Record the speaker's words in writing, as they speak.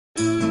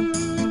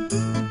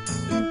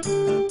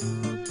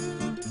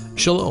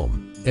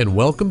Shalom, and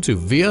welcome to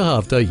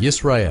V'ahavta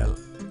Yisrael,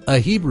 a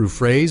Hebrew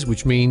phrase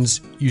which means,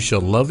 you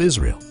shall love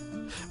Israel.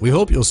 We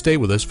hope you'll stay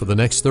with us for the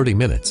next 30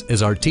 minutes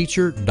as our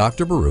teacher,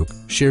 Dr. Baruch,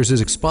 shares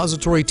his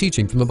expository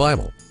teaching from the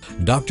Bible.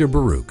 Dr.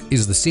 Baruch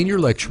is the senior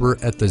lecturer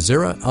at the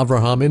Zera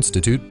Avraham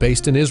Institute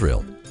based in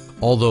Israel.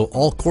 Although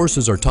all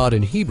courses are taught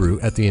in Hebrew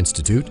at the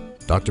Institute,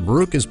 Dr.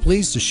 Baruch is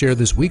pleased to share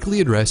this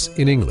weekly address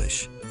in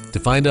English. To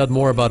find out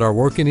more about our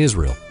work in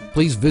Israel,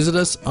 please visit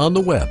us on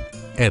the web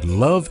at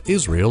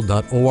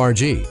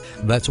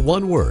loveisrael.org. That's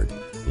one word,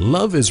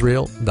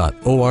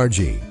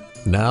 loveisrael.org.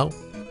 Now,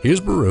 here's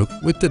Baruch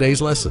with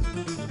today's lesson.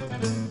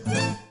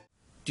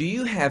 Do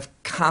you have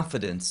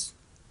confidence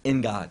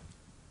in God?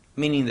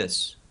 Meaning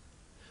this,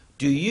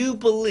 do you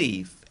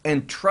believe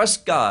and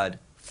trust God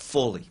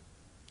fully?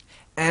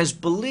 As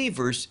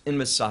believers in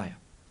Messiah,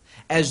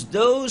 as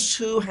those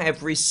who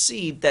have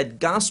received that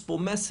gospel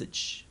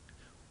message,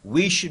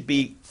 we should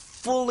be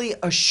fully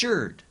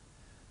assured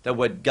that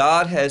what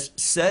God has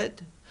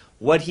said,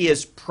 what He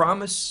has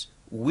promised,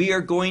 we are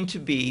going to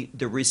be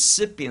the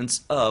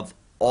recipients of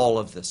all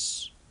of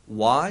this.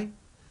 Why?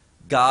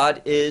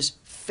 God is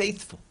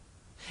faithful.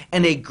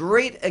 And a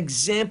great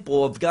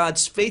example of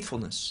God's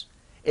faithfulness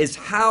is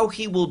how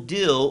He will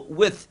deal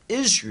with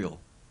Israel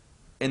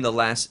in the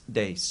last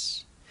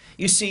days.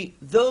 You see,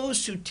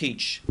 those who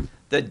teach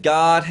that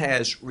God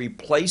has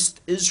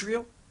replaced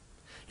Israel,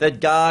 that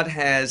God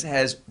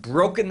has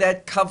broken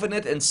that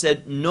covenant and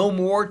said no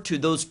more to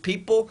those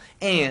people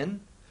and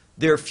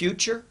their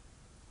future,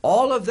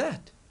 all of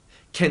that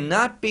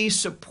cannot be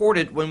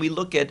supported when we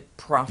look at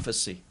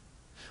prophecy.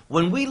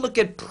 When we look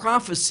at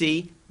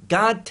prophecy,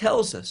 God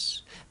tells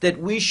us that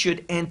we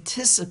should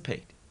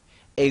anticipate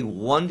a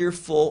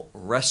wonderful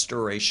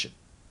restoration,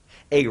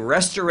 a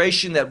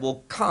restoration that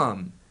will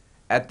come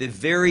at the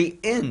very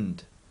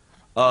end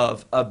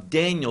of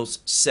Daniel's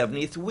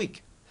 70th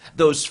week.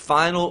 Those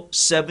final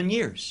 7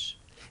 years,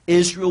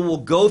 Israel will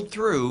go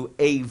through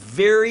a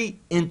very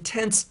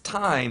intense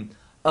time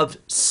of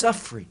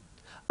suffering,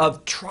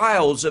 of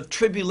trials, of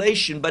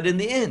tribulation, but in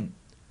the end,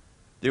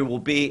 there will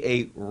be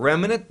a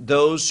remnant,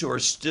 those who are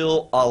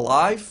still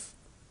alive.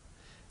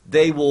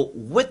 They will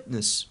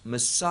witness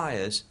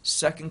Messiah's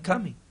second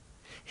coming,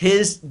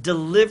 His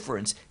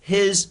deliverance,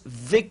 His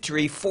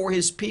victory for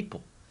His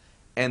people,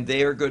 and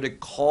they are going to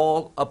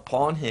call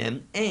upon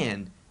Him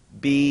and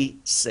be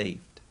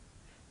saved.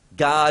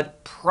 God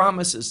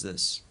promises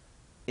this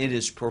in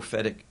His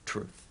prophetic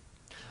truth.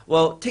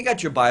 Well, take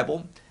out your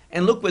Bible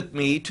and look with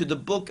me to the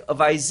book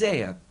of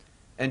Isaiah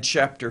and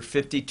chapter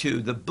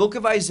 52. The book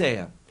of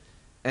Isaiah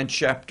and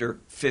chapter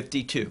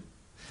 52.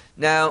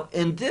 Now,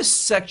 in this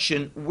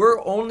section,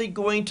 we're only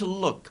going to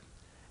look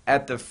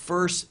at the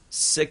first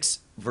 6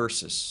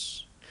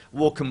 verses.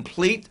 We'll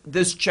complete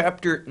this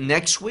chapter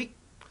next week,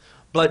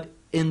 but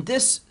in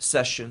this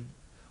session,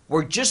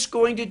 we're just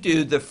going to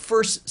do the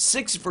first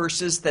 6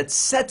 verses that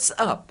sets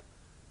up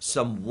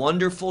some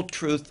wonderful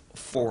truth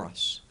for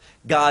us.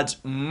 God's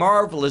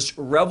marvelous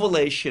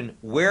revelation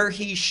where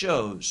He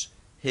shows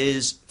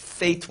His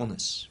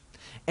faithfulness.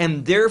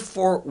 And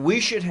therefore, we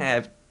should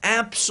have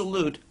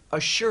absolute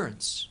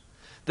assurance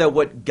that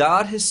what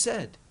God has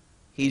said,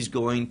 He's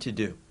going to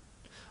do.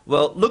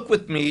 Well, look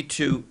with me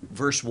to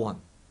verse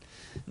 1.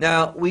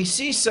 Now, we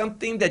see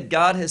something that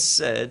God has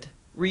said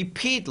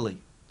repeatedly.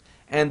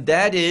 And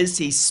that is,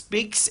 He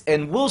speaks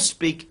and will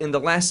speak in the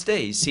last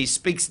days. He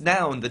speaks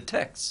now in the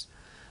text.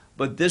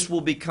 But this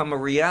will become a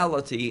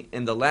reality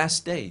in the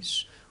last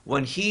days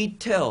when He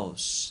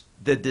tells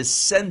the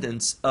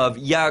descendants of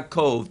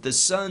Yaakov, the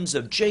sons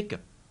of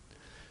Jacob,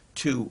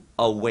 to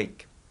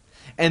awake.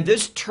 And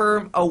this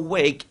term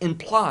awake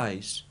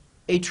implies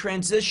a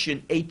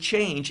transition, a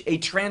change, a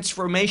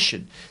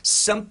transformation,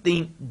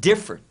 something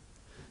different.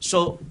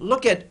 So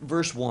look at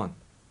verse 1.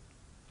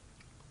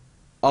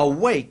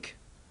 Awake.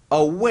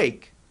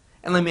 Awake.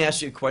 And let me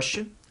ask you a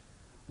question.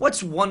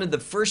 What's one of the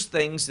first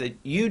things that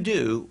you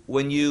do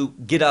when you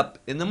get up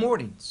in the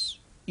mornings?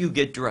 You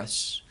get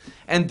dressed.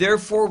 And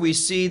therefore we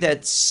see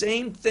that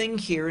same thing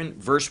here in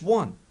verse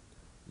 1.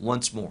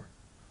 Once more.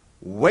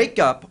 Wake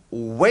up,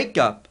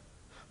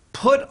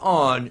 put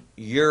on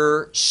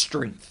your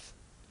strength.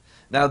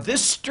 Now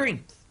this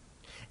strength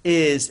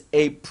is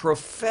a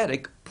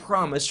prophetic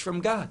promise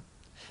from God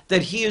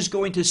that He is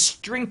going to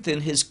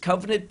strengthen His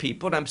covenant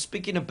people, and I'm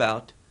speaking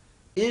about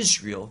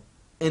Israel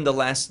in the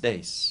last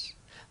days.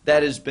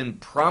 That has been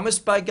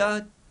promised by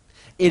God.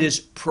 It is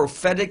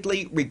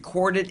prophetically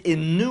recorded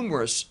in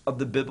numerous of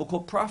the biblical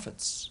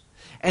prophets.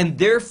 And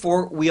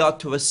therefore, we ought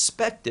to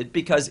expect it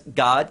because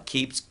God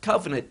keeps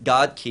covenant.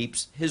 God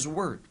keeps His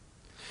word.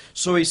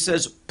 So He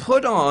says,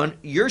 put on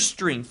your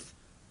strength,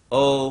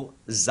 O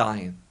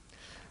Zion.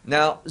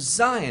 Now,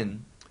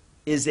 Zion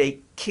is a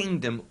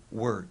kingdom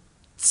word.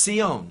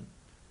 Zion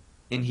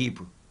in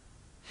Hebrew.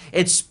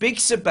 It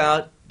speaks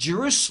about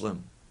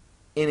Jerusalem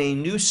in a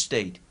new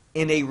state,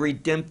 in a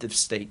redemptive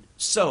state.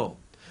 So,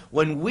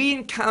 when we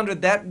encounter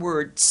that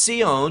word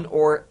Zion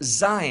or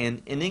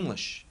Zion in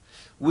English,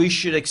 we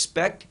should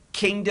expect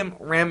kingdom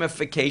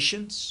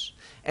ramifications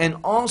and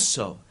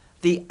also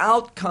the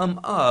outcome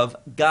of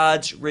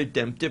God's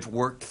redemptive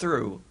work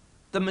through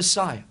the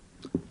Messiah.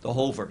 The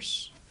whole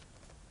verse.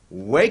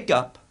 Wake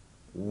up,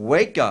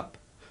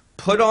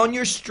 put on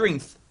your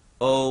strength,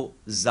 O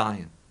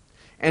Zion.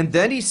 And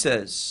then he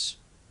says,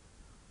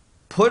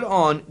 put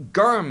on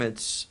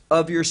garments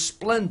of your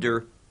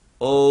splendor,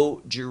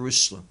 O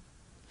Jerusalem.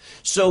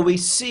 So we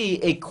see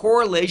a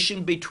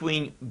correlation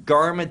between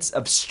garments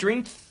of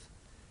strength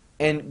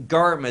and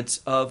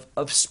garments of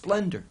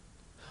splendor.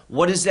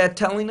 What is that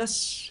telling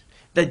us?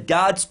 That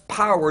God's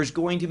power is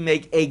going to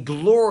make a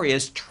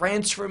glorious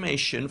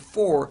transformation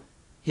for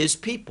his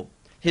people,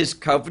 his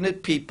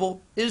covenant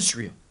people,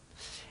 Israel.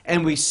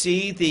 And we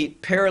see the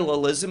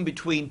parallelism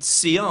between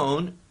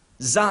Zion,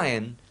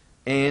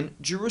 and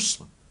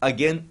Jerusalem.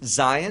 Again,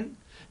 Zion,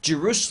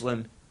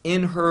 Jerusalem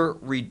in her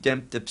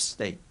redemptive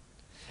state.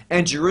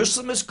 And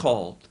Jerusalem is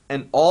called,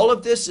 and all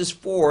of this is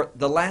for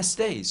the last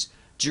days,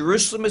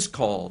 Jerusalem is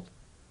called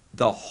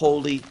the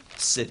holy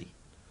city.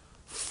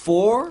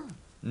 For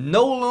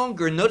no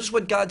longer, notice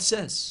what God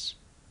says.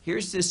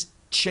 Here's this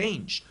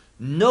change.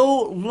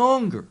 No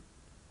longer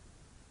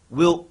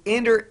will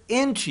enter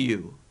into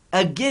you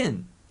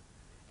again.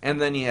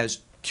 And then he has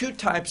two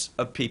types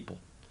of people.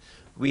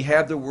 We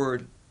have the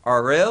word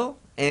arel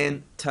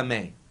and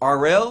tameh.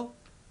 Arel,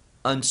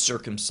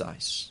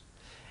 uncircumcised.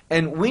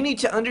 And we need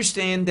to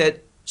understand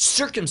that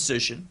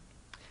circumcision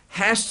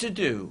has to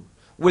do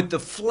with the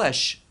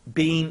flesh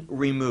being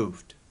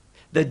removed,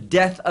 the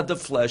death of the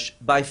flesh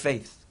by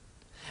faith.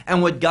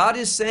 And what God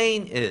is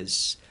saying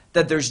is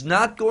that there's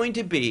not going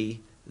to be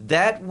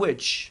that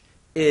which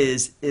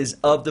is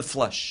of the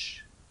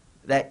flesh.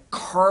 That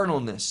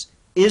carnalness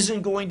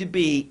isn't going to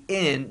be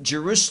in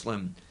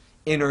Jerusalem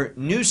in her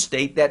new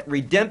state, that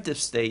redemptive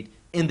state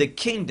in the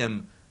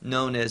kingdom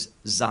known as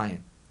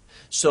Zion.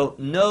 So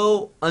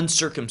no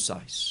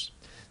uncircumcised.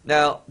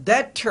 Now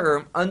that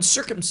term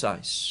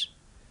uncircumcised,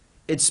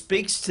 it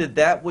speaks to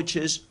that which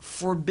is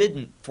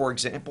forbidden. For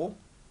example,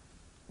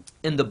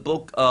 in the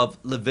book of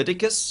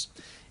Leviticus,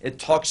 it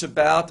talks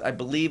about, I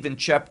believe in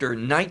chapter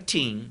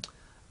 19,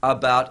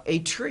 about a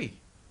tree.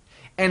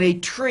 And a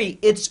tree,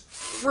 its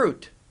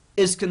fruit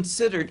is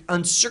considered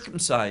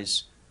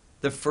uncircumcised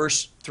the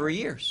first 3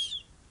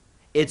 years.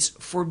 It's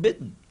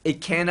forbidden.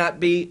 It cannot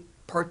be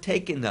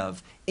partaken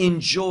of,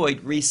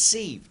 enjoyed,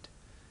 received.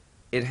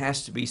 It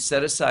has to be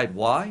set aside.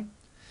 Why?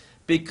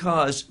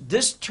 Because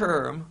this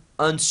term,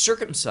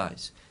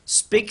 uncircumcised,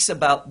 speaks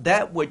about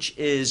that which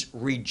is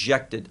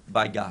rejected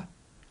by God.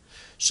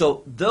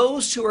 So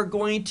those who are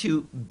going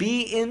to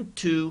be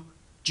into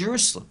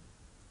Jerusalem,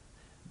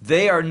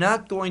 they are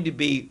not going to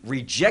be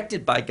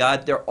rejected by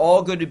God. They're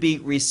all going to be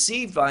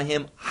received by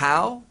him.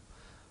 How?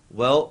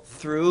 Well,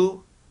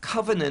 through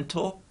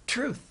covenantal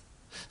truth,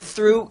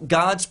 through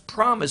God's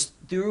promise,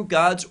 through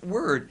God's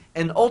word.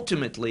 And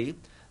ultimately,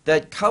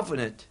 that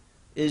covenant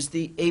is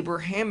the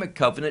Abrahamic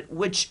covenant,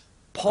 which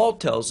Paul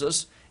tells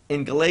us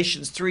in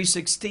Galatians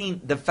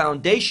 3:16, the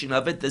foundation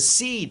of it, the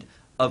seed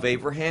of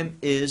Abraham,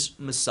 is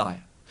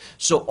Messiah.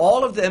 So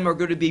all of them are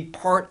going to be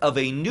part of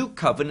a new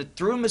covenant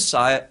through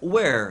Messiah,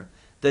 where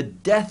the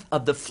death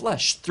of the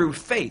flesh through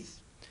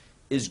faith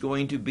is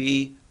going to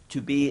be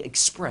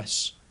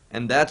expressed.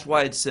 And that's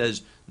why it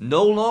says,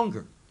 no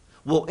longer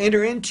will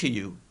enter into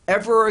you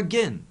ever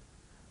again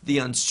the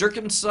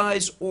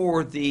uncircumcised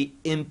or the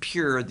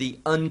impure, the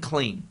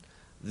unclean,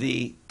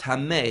 the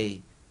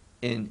tameh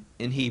in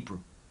Hebrew.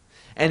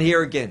 And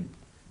here again,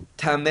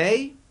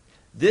 tameh,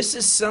 this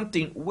is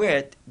something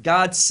which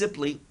God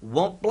simply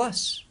won't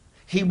bless.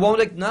 He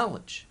won't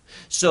acknowledge.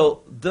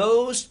 So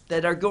those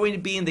that are going to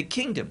be in the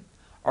kingdom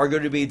are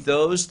going to be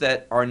those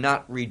that are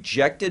not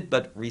rejected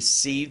but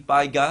received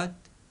by God.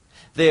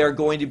 They are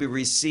going to be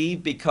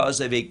received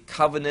because of a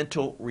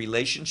covenantal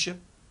relationship.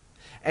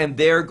 And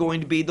they're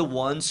going to be the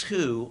ones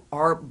who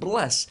are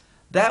blessed.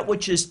 That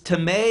which is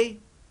tameh,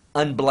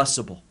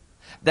 unblessable.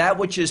 That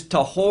which is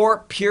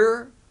tahor,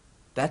 pure,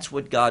 that's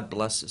what God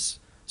blesses.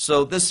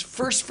 So this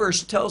first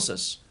verse tells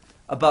us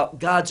about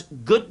God's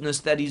goodness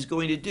that he's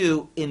going to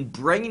do in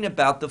bringing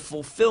about the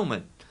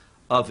fulfillment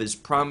of his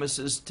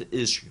promises to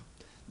Israel.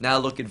 Now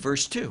look at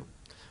verse 2.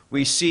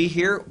 We see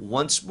here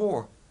once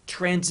more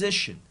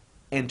transition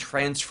and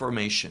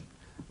transformation.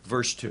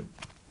 Verse 2.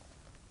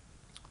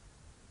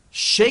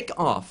 Shake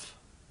off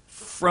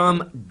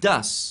from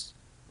dust,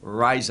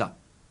 rise up.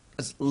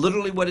 That's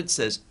literally what it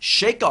says.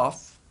 Shake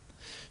off.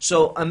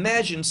 So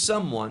imagine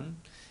someone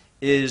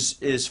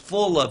is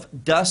full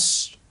of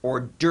dust or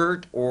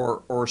dirt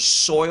or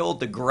soil,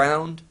 the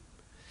ground,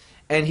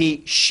 and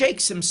he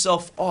shakes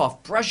himself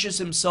off, brushes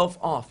himself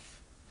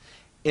off,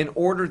 in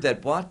order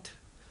that what?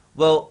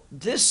 Well,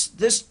 this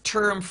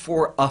term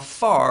for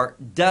afar,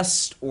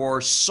 dust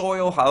or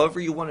soil, however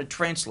you want to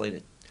translate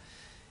it,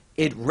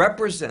 it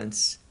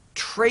represents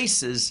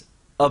traces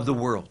of the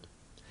world.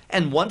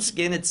 And once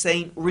again, it's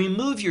saying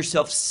remove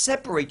yourself,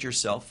 separate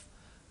yourself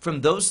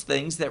from those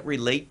things that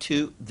relate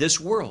to this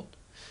world.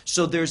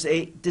 So there's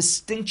a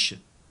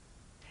distinction,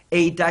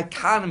 a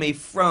dichotomy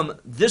from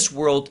this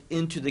world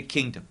into the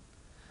kingdom.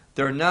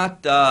 They're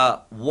not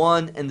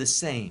one and the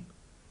same.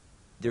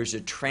 there's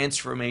a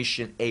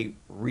transformation, a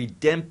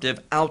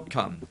redemptive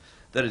outcome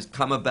that has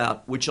come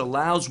about, which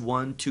allows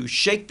one to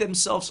shake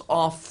themselves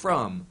off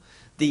from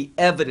the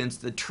evidence,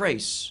 the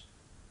trace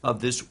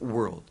of this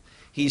world.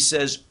 He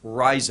says,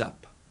 rise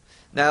up.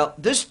 Now,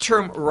 this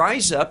term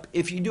rise up,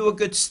 if you do a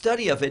good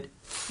study of it,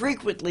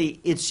 frequently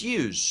it's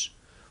used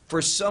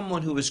for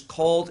someone who is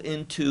called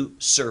into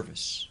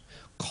service,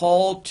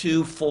 called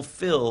to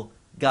fulfill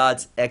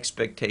God's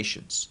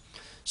expectations.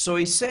 So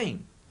he's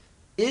saying,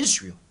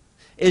 Israel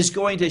is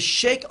going to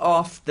shake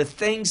off the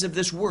things of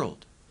this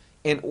world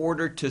in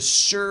order to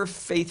serve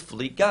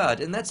faithfully God.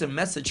 And that's a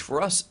message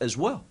for us as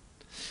well,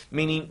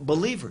 meaning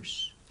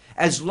believers.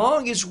 As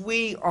long as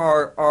we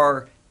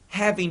are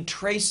having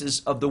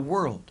traces of the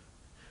world,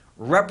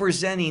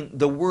 representing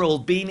the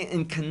world, being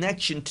in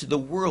connection to the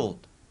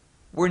world,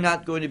 we're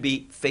not going to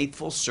be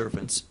faithful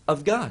servants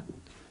of God.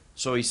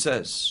 So he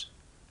says,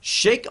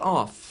 shake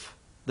off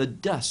the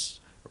dust,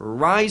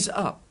 rise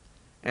up.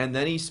 And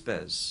then he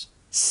says,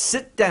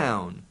 sit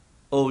down,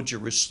 O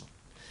Jerusalem.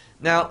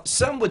 Now,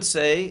 some would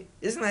say,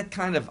 isn't that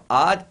kind of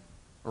odd?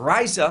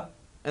 Rise up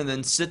and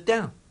then sit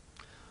down.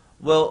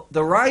 Well,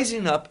 the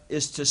rising up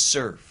is to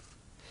serve.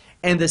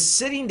 And the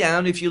sitting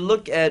down, if you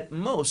look at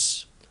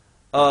most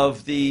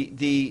of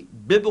the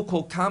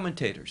biblical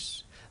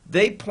commentators,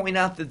 they point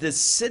out that this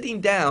sitting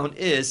down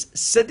is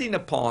sitting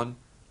upon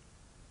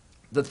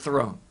the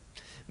throne.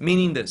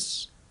 Meaning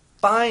this,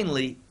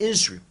 finally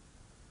Israel,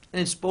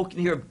 and it's spoken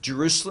here of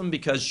Jerusalem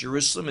because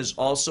Jerusalem is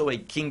also a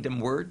kingdom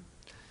word,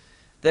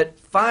 that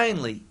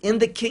finally in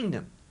the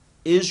kingdom,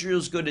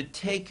 Israel's going to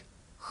take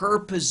her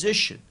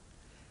position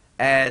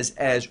as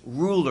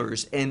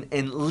rulers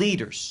and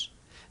leaders,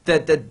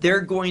 that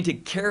they're going to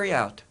carry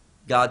out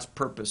God's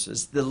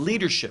purposes, the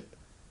leadership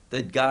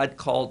that God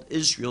called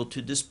Israel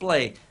to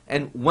display.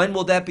 And when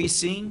will that be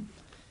seen?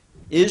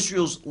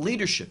 Israel's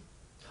leadership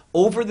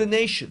over the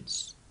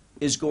nations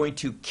is going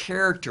to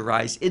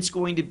characterize, it's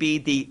going to be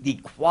the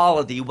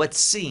quality, what's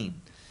seen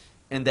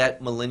in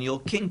that millennial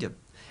kingdom.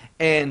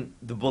 And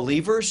the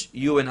believers,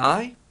 you and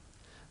I,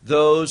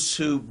 those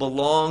who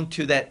belong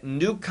to that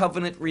new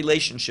covenant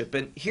relationship,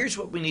 and here's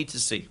what we need to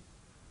see.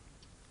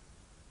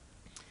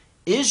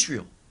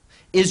 Israel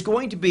is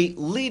going to be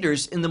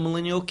leaders in the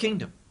millennial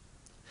kingdom.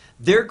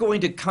 They're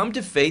going to come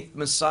to faith.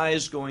 Messiah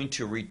is going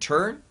to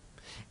return.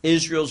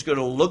 Israel's going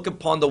to look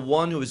upon the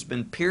one who has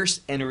been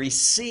pierced and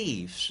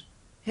receives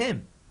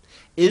him.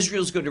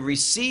 Israel's going to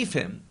receive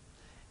him,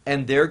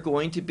 and they're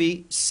going to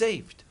be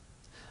saved.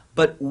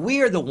 But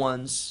we are the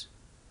ones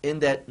in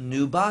that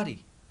new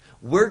body.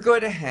 We're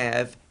going to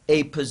have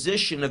a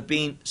position of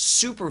being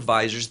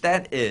supervisors,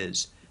 that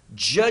is,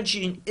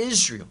 judging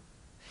Israel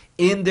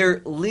in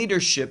their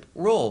leadership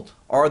role.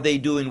 Are they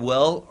doing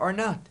well or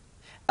not?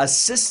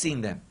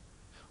 Assisting them.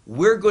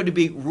 We're going to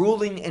be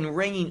ruling and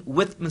reigning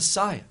with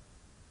Messiah.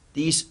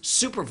 These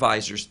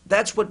supervisors,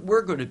 that's what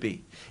we're going to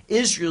be.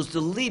 Israel's the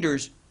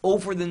leaders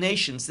over the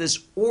nations, this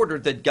order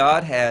that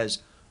God has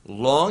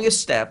long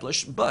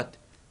established, but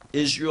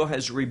Israel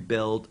has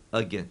rebelled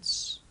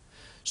against.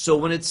 So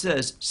when it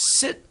says,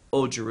 sit,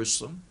 O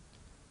Jerusalem,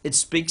 it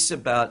speaks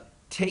about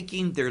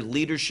taking their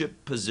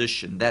leadership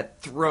position,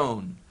 that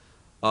throne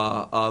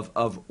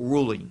of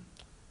ruling.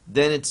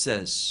 Then it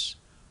says,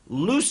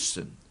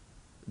 loosen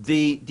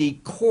the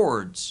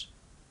cords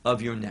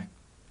of your neck.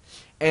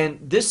 And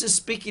this is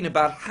speaking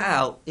about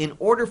how, in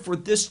order for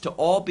this to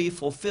all be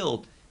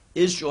fulfilled,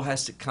 Israel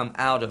has to come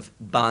out of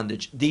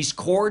bondage. These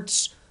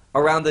cords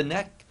around the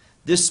neck,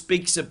 this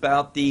speaks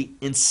about the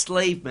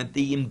enslavement,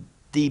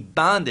 the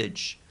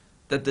bondage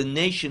that the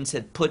nations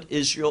had put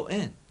Israel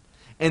in.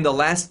 In the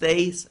last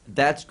days,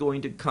 that's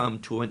going to come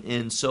to an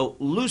end. So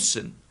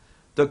loosen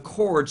the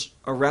cords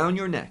around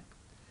your neck.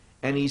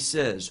 And he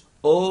says,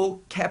 O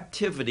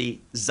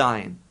captivity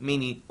Zion,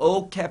 meaning,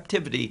 O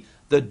captivity,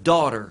 the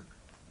daughter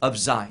of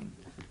Zion.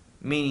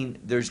 Meaning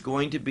there's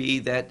going to be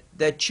that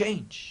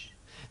change.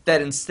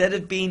 That instead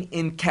of being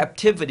in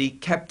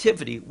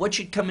captivity, what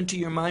should come into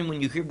your mind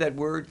when you hear that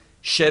word,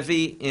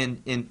 shevi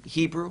in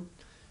Hebrew?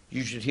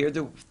 You should hear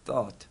the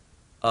thought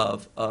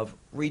of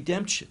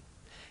redemption.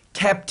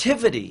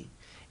 Captivity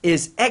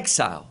is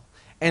exile,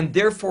 and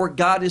therefore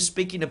God is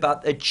speaking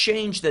about a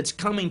change that's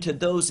coming to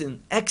those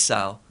in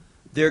exile.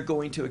 They're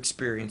going to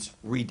experience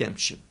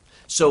redemption.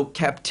 So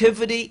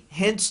captivity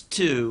hints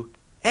to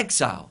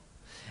exile.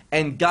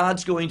 And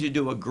God's going to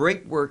do a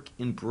great work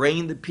in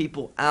bringing the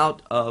people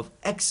out of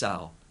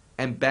exile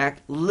and back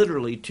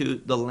literally to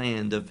the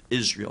land of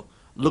Israel.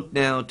 Look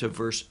now to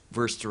verse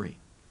 3.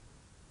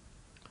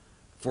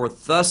 For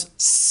thus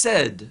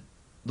said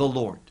the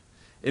Lord.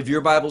 If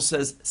your Bible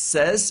says,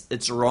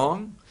 it's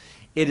wrong.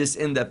 It is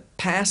in the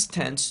past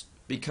tense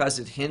because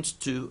it hints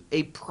to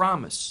a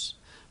promise.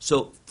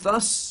 So,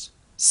 thus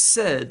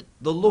said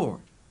the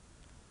Lord,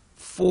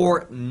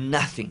 for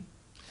nothing.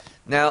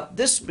 Now,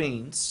 this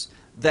means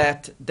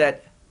that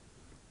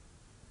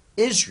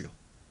Israel,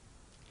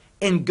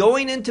 in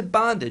going into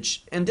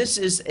bondage, and this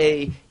is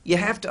you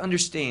have to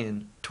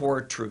understand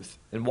Torah truth.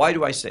 And why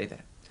do I say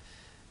that?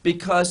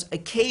 Because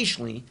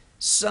occasionally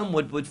some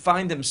would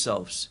find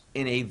themselves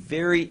in a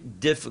very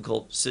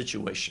difficult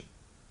situation.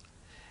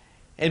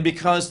 And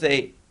because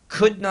they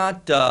could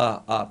not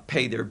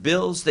pay their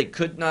bills, they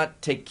could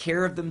not take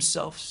care of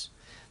themselves,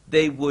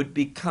 they would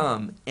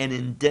become an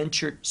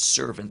indentured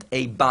servant,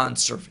 a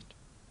bondservant.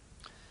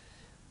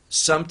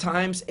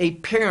 Sometimes a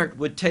parent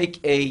would take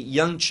a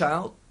young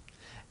child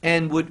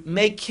and would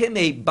make him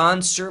a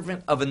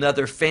bondservant of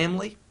another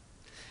family,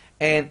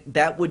 and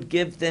that would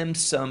give them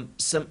some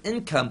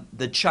income.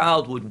 The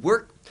child would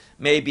work,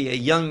 maybe a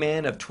young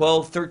man of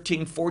 12,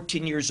 13,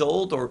 14 years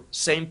old, or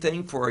same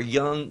thing for a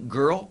young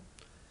girl.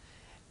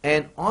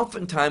 And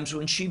oftentimes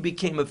when she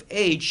became of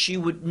age, she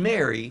would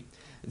marry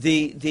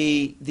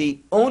the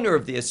owner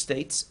of the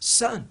estate's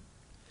son.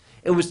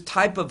 It was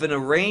type of an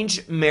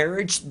arranged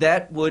marriage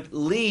that would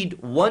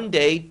lead one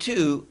day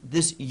to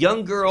this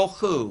young girl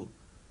who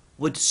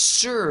would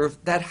serve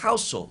that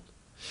household.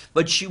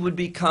 But she would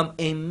become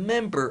a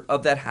member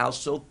of that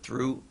household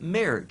through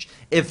marriage.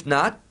 If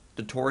not,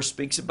 the Torah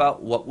speaks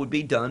about what would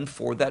be done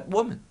for that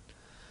woman.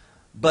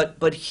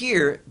 But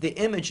here the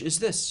image is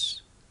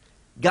this.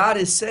 God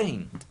is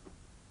saying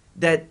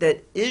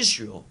that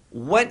Israel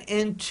went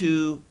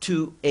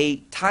into a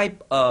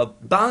type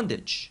of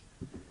bondage,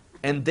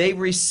 and they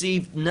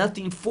received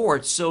nothing for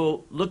it.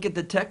 So look at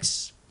the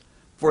text.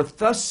 For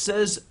thus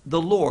says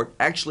the Lord,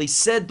 actually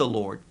said the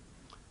Lord,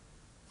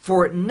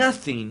 for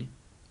nothing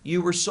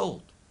you were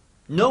sold.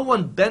 No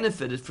one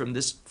benefited from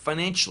this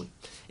financially.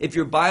 If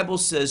your Bible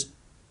says,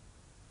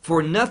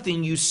 for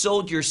nothing you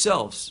sold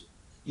yourselves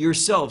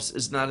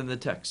is not in the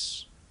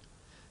text.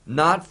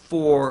 Not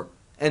for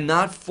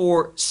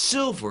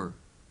silver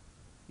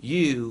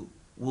you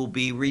will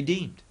be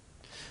redeemed.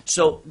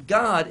 So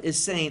God is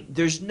saying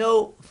there's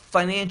no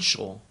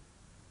financial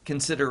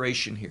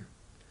consideration here.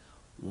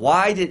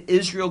 Why did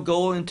Israel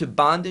go into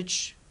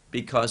bondage?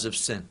 Because of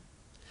sin.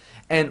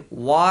 And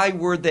why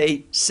were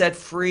they set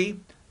free?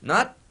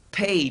 Not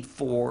paid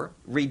for,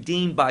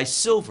 redeemed by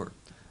silver.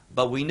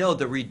 But we know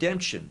the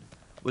redemption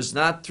was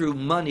not through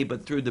money,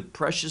 but through the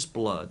precious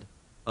blood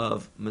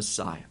of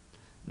Messiah.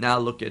 Now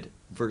look at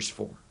verse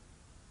 4.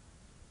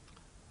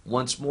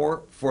 Once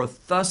more, for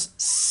thus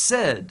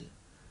said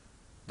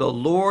the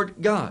Lord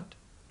God,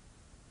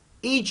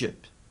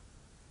 Egypt,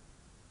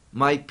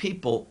 my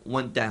people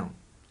went down.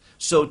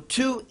 So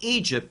to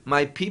Egypt,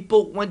 my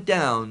people went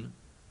down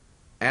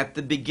at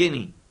the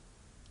beginning,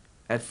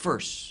 at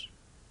first,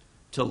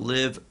 to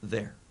live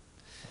there.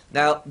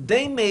 Now,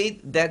 they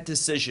made that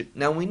decision.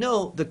 Now, we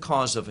know the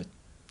cause of it.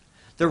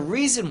 The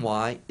reason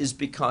why is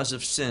because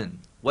of sin.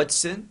 What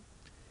sin?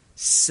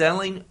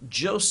 Selling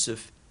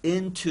Joseph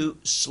into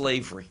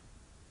slavery.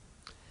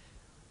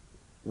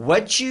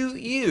 What you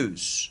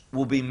use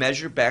will be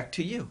measured back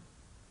to you.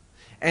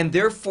 And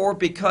therefore,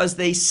 because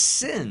they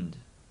sinned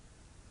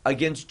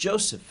against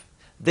Joseph,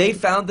 they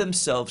found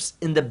themselves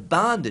in the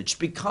bondage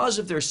because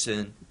of their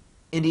sin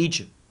in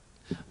Egypt.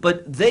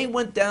 But they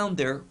went down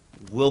there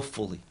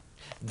willfully.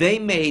 They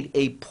made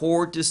a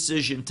poor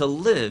decision to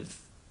live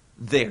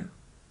there.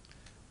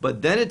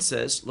 But then it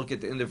says, look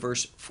at the end of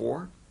verse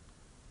 4,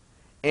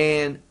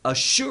 and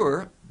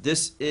Ashur,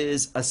 this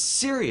is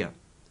Assyria,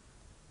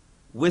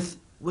 with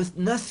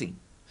nothing,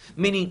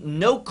 meaning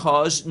no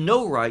cause,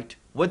 no right.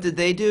 What did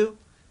they do?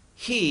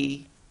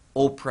 He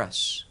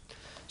oppressed.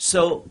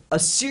 So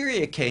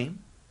Assyria came,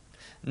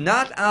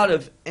 not out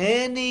of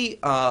any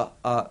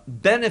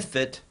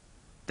benefit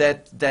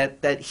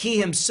that he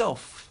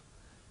himself,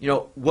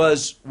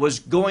 was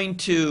going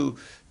to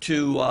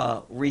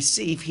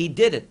receive. He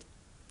did it.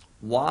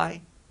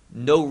 Why?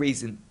 No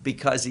reason.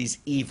 Because he's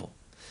evil.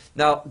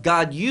 Now,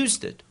 God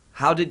used it.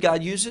 How did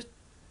God use it?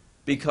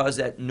 Because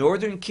that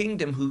northern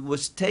kingdom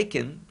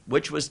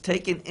which was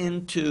taken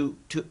into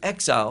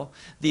exile,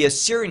 the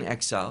Assyrian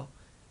exile,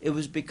 it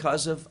was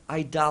because of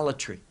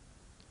idolatry.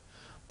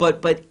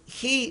 But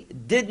he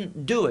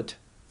didn't do it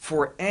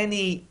for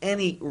any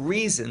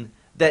reason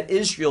that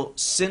Israel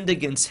sinned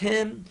against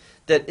him,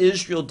 that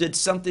Israel did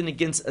something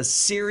against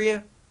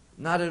Assyria.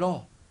 Not at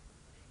all.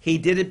 He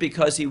did it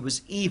because he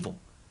was evil.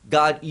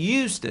 God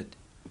used it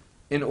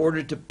in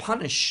order to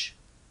punish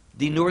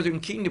the northern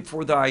kingdom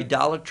for their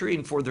idolatry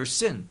and for their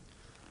sin.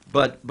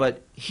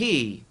 But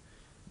he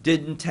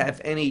didn't have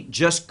any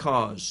just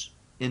cause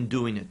in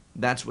doing it.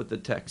 That's what the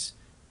text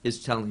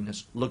is telling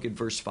us. Look at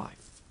verse 5.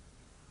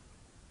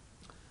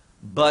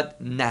 But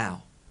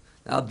now.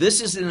 Now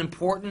this is an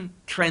important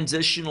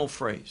transitional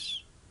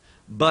phrase.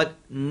 But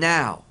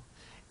now.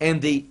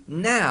 And the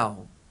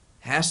now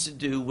has to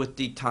do with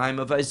the time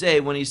of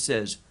Isaiah when he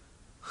says,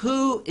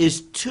 who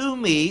is to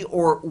me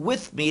or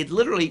with me,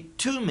 literally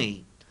to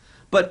me,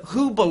 but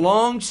who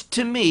belongs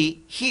to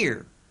me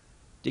here,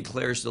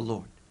 declares the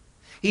Lord.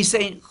 He's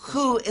saying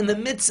who in the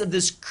midst of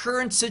this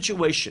current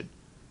situation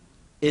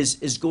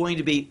is going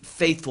to be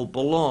faithful,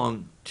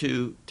 belong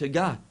to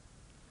God.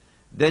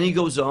 Then he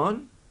goes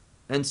on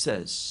and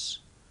says,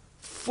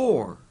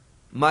 for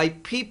my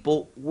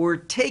people were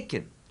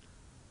taken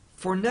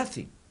for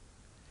nothing.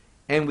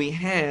 And we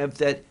have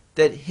that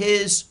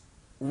his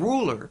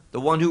ruler, the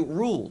one who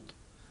ruled,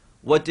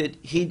 what did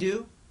he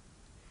do?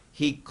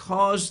 He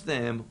caused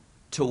them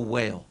to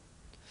wail.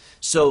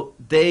 So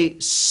they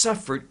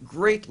suffered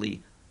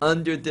greatly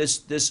under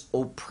this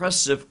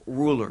oppressive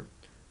ruler,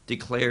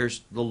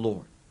 declares the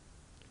Lord.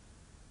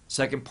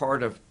 Second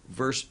part of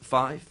verse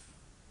 5.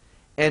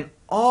 And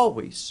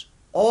always,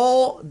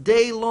 all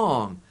day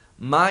long,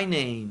 my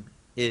name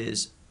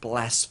is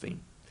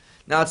blasphemed.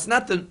 Now, it's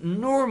not the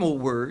normal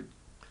word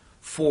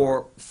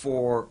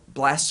for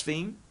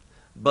blaspheme,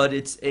 but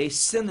it's a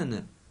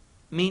synonym,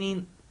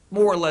 meaning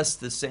more or less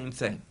the same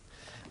thing.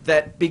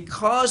 That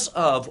because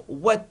of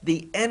what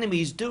the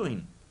enemy's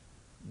doing,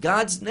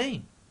 God's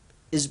name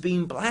is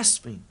being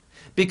blasphemed.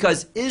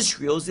 Because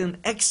Israel's in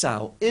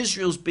exile,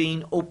 Israel's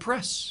being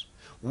oppressed.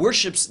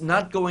 Worship's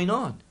not going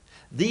on.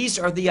 These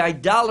are the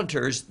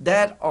idolaters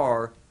that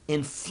are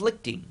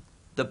inflicting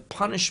the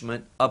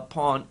punishment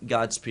upon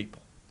God's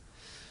people.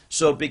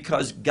 So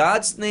because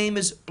God's name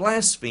is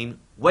blasphemed,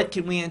 what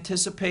can we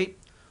anticipate?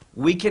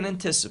 We can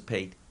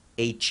anticipate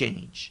a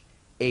change,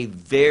 a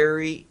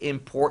very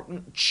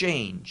important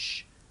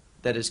change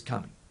that is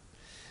coming.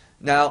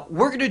 Now,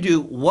 we're going to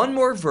do one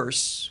more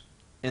verse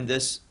in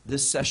this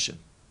session.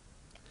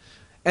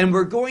 And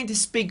we're going to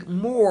speak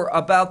more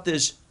about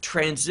this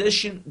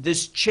transition,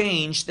 this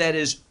change that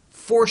is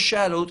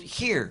foreshadowed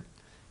here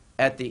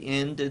at the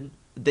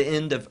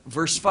end of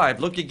verse 5.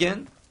 Look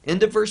again,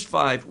 end of verse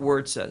 5, where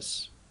it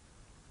says,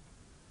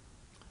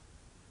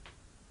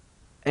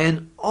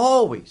 and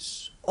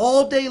always,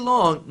 all day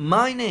long,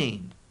 my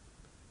name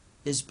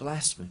is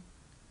blasphemed.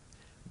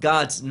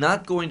 God's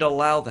not going to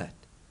allow that.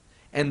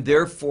 And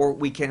therefore,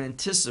 we can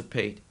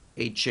anticipate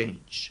a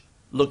change.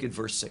 Look at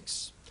verse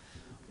 6.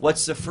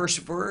 What's the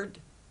first word?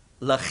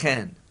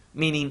 Lachen,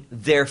 meaning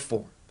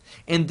therefore.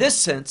 In this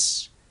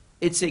sense,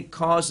 it's a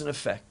cause and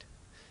effect.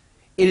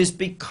 It is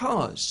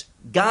because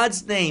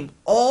God's name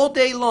all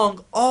day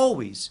long,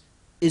 always,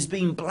 is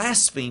being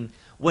blasphemed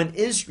when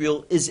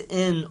Israel is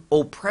in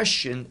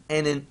oppression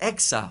and in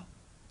exile.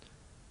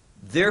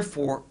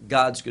 Therefore,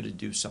 God's going to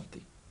do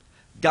something.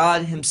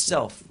 God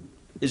himself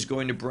is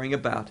going to bring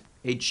about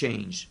a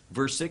change.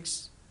 Verse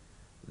 6,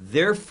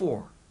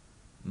 therefore,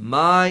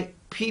 my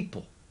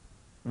people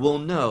will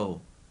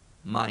know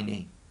my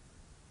name.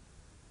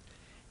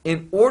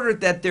 In order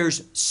that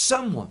there's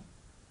someone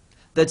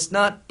that's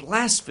not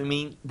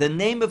blaspheming the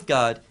name of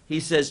God, he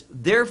says,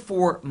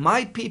 therefore,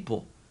 my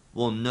people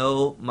will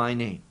know my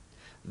name.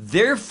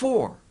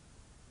 Therefore,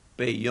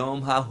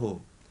 beyom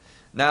hahu.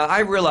 Now, I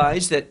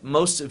realize that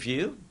most of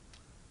you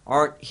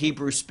aren't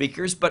Hebrew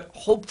speakers, but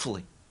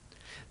hopefully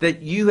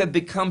that you have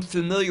become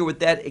familiar with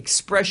that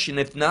expression.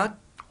 If not,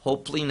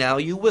 hopefully now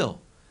you will.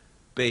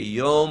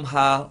 Beyom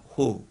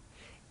hahu.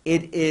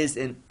 It is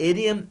an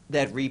idiom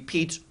that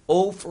repeats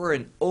over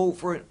and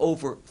over and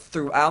over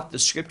throughout the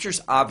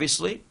scriptures.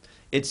 Obviously,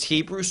 it's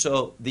Hebrew,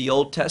 so the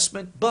Old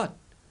Testament, but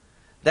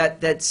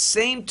that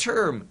same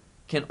term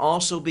can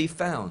also be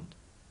found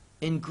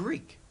in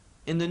Greek,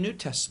 in the New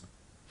Testament,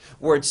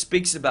 where it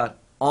speaks about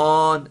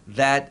on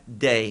that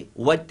day.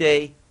 What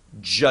day?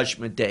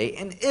 Judgment Day.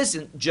 And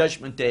isn't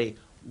Judgment Day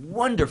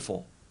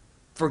wonderful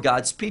for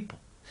God's people?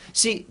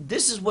 See,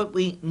 this is what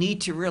we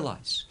need to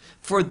realize.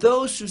 For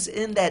those who's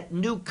in that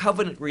new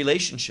covenant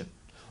relationship,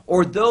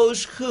 or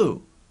those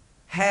who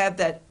have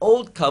that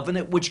old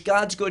covenant which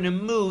God's going to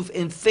move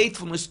in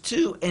faithfulness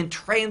to and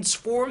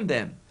transform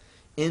them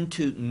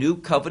into new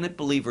covenant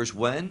believers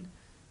when?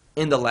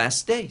 In the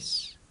last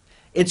days.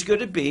 It's going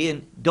to be,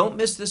 and don't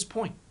miss this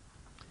point,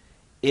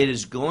 it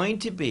is going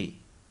to be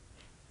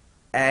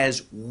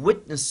as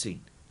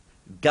witnessing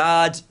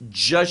God's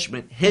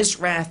judgment, his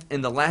wrath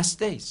in the last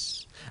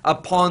days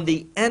upon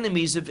the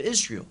enemies of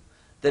Israel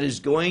that is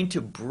going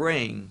to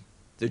bring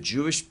the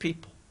Jewish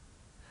people,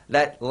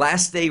 that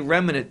last day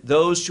remnant,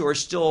 those who are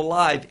still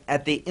alive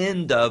at the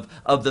end of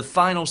the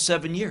final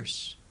 7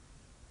 years.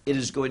 It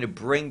is going to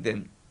bring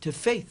them to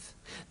faith.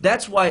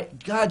 That's why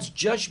God's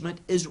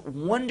judgment is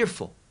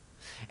wonderful.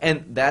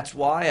 And that's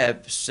why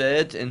I've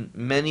said in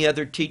many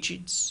other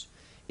teachings,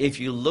 if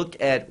you look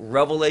at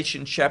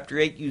Revelation chapter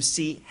 8, you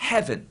see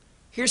heaven.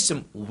 Here's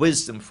some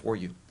wisdom for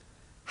you.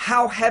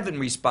 How heaven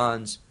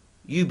responds,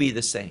 you be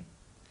the same.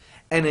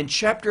 And in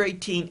chapter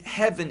 18,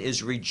 heaven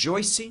is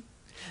rejoicing.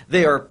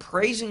 They are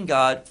praising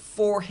God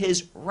for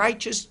his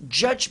righteous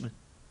judgment.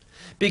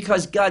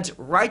 Because God's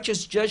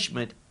righteous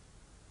judgment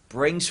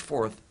brings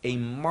forth a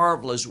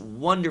marvelous,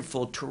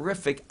 wonderful,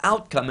 terrific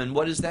outcome. And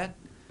what is that?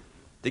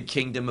 The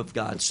kingdom of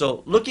God.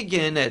 So look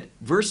again at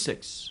verse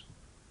 6.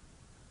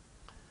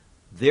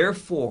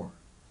 Therefore,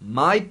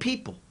 my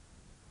people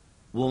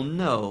will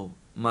know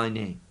my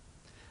name.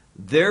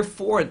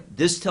 Therefore,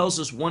 this tells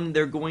us when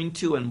they're going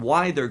to and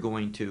why they're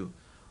going to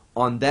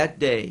on that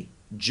day,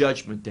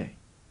 Judgment Day.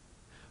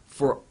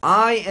 For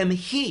I am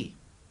he,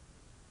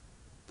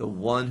 the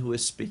one who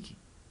is speaking.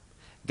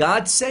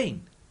 God's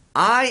saying,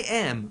 I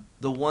am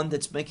the one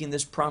that's making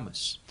this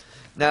promise.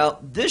 Now,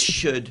 this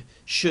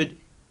should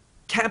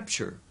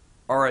capture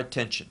our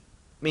attention,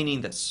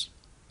 meaning this.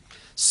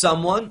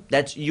 Someone,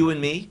 that's you and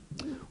me,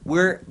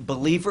 we're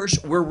believers,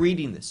 we're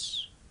reading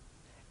this.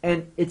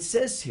 And it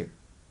says here,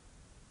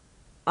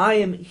 I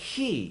am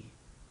he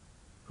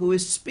who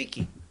is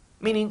speaking,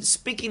 meaning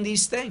speaking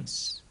these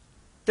things.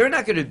 They're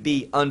not going to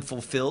be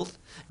unfulfilled.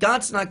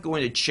 God's not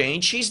going to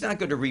change. He's not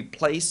going to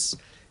replace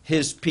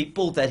his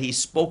people that he's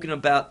spoken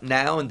about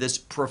now in this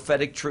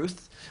prophetic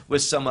truth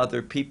with some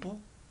other people.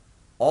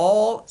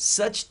 All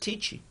such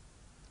teaching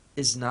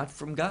is not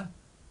from God.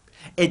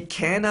 It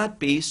cannot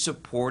be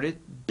supported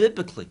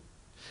biblically.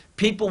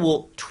 People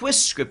will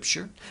twist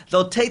Scripture.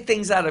 They'll take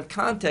things out of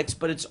context,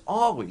 but it's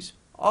always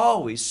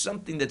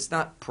something that's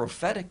not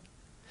prophetic.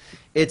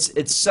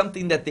 It's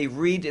something that they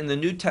read in the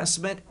New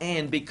Testament,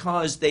 and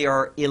because they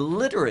are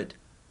illiterate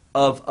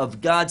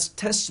of God's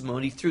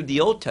testimony through the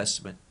Old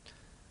Testament,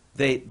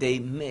 they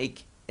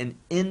make an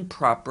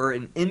improper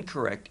and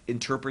incorrect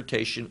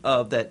interpretation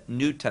of that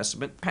New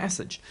Testament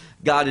passage.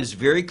 God is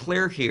very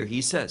clear here.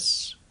 He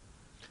says,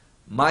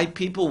 my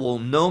people will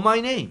know my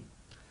name.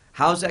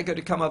 How's that going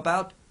to come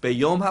about?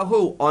 Beyom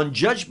hahu, on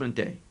judgment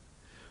day.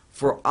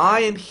 For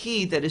I am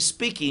he that is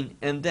speaking.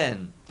 And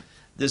then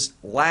this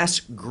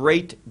last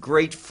great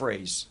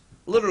phrase,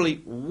 literally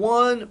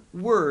one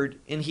word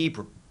in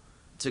Hebrew.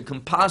 It's a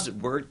composite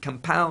word,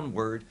 compound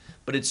word,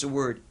 but it's the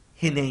word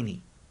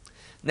hineni.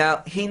 Now,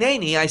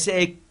 hineni, I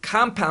say a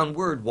compound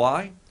word.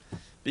 Why?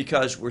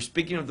 Because we're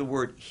speaking of the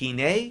word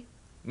hine,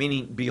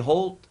 meaning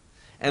behold,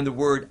 and the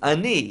word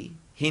ani,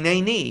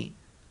 hineni,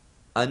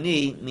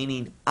 ani,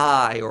 meaning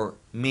I or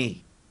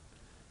me.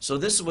 So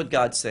this is what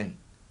God's saying.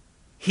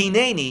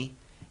 Hineni,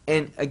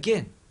 and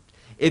again,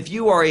 if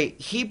you are a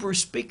Hebrew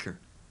speaker,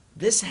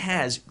 this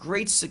has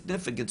great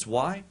significance.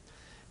 Why?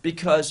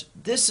 Because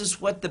this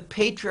is what the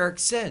patriarch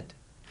said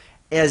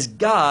as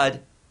God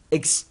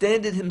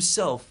extended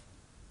himself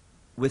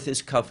with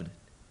his covenant.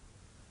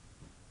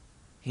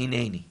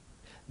 Hineni.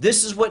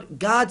 This is what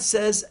God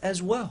says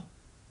as well.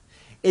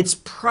 It's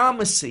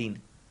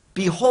promising,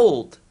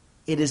 behold,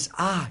 it is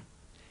I.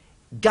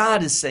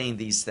 God is saying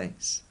these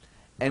things.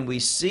 And we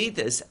see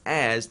this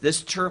as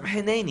this term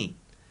hineni,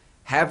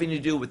 having to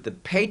do with the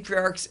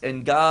patriarchs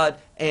and God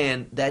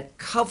and that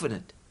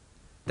covenant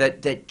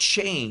that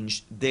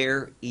changed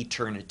their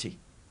eternity,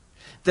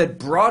 that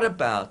brought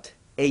about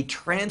a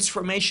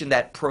transformation,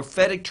 that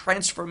prophetic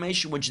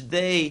transformation which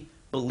they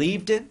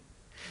believed in,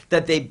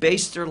 that they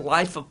based their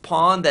life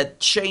upon, that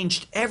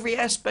changed every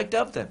aspect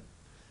of them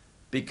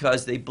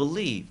because they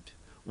believed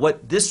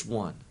what this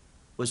one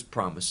was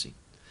promising.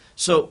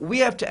 So we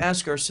have to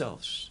ask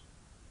ourselves,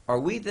 are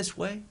we this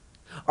way?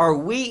 Are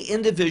we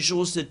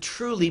individuals that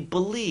truly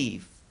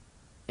believe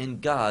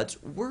in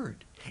God's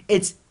word?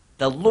 It's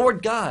the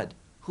Lord God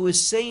who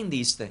is saying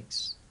these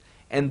things.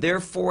 And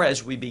therefore,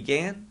 as we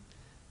began,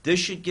 this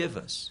should give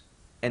us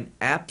an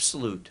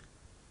absolute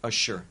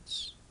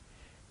assurance.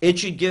 It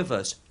should give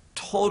us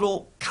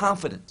total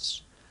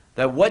confidence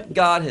that what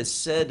God has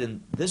said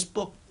in this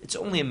book, it's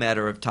only a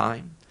matter of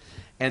time,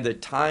 and the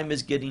time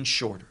is getting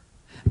shorter.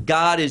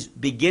 God is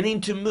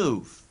beginning to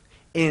move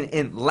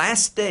in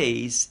last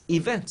days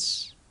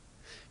events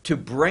to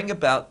bring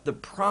about the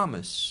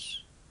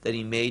promise that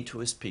he made to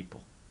his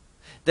people,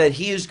 that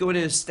he is going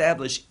to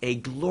establish a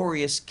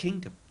glorious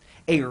kingdom,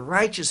 a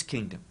righteous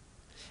kingdom.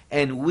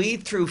 And we,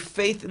 through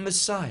faith in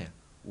Messiah,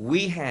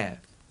 we have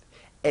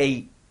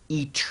a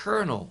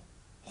eternal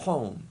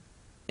home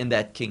in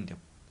that kingdom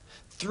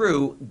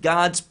through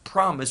God's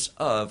promise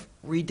of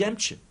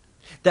redemption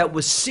that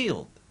was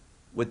sealed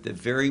with the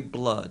very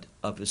blood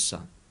of his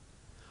Son.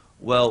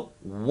 Well,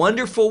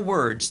 wonderful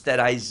words that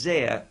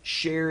Isaiah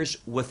shares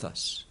with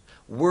us.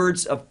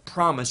 Words of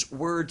promise,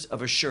 words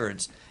of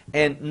assurance.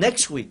 And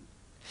next week,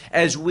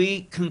 as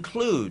we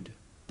conclude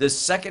the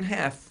second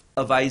half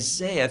of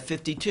Isaiah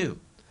 52,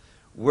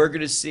 we're going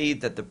to see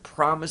that the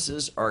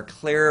promises are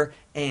clear,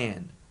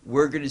 and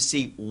we're going to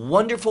see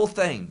wonderful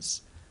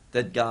things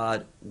that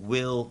God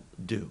will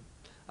do.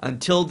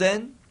 Until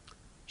then,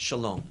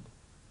 shalom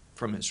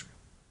from Israel.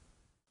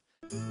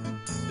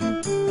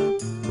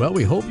 Well,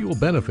 we hope you will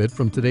benefit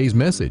from today's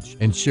message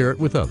and share it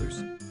with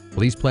others.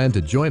 Please plan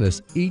to join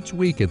us each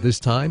week at this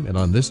time and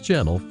on this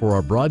channel for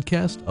our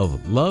broadcast of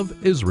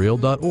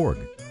loveisrael.org.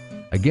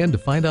 Again, to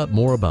find out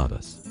more about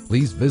us,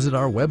 please visit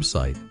our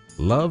website,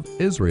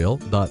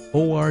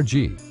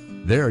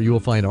 loveisrael.org. There you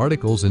will find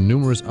articles and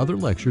numerous other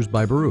lectures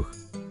by Baruch.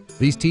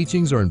 These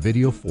teachings are in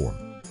video form.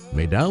 You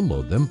may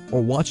download them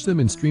or watch them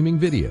in streaming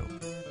video.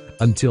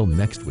 Until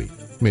next week,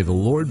 may the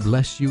Lord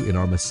bless you in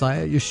our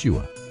Messiah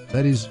Yeshua,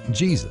 that is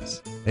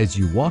Jesus, as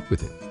you walk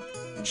with him.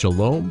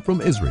 Shalom from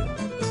Israel.